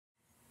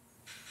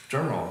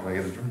Drum roll. Can I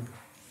get a drum?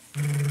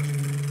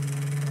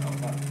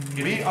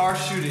 We are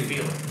shooting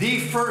the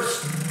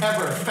first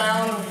ever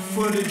found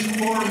footage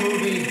horror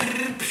movie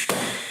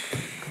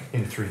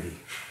in 3D.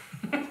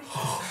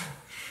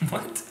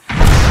 What?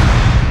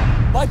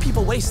 Why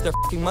people waste their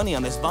fucking money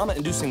on this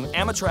vomit-inducing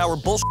amateur hour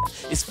bullshit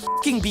is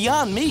fucking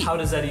beyond me. How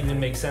does that even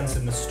make sense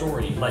in the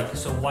story? Like,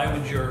 so why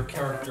would your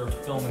character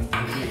film in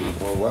 3D?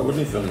 Well, why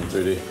wouldn't he film in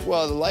 3D?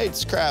 Well, the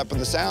light's crap and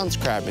the sound's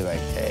crap. You're like,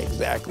 hey,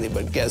 exactly,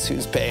 but guess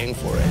who's paying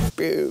for it?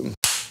 Boom.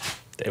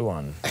 Day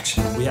one.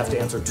 We have to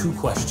answer 2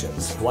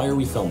 questions. Why are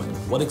we filming?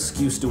 What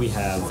excuse do we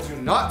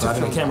have Not to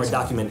having film a camera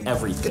document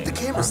everything? Get the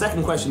camera. The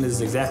second question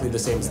is exactly the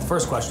same as the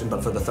first question,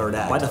 but for the third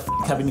act. Why the f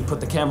haven't you put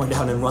the camera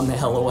down and run the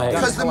hell away?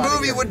 Because the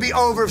movie would be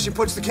over if she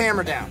puts the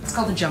camera down. It's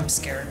called a jump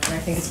scare, and I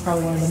think it's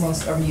probably one of the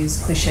most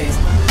overused cliches.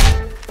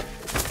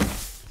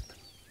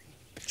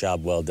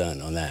 Job well done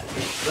on that.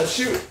 Let's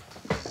shoot.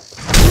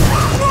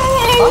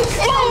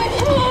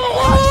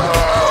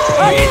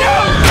 How you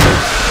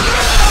doing?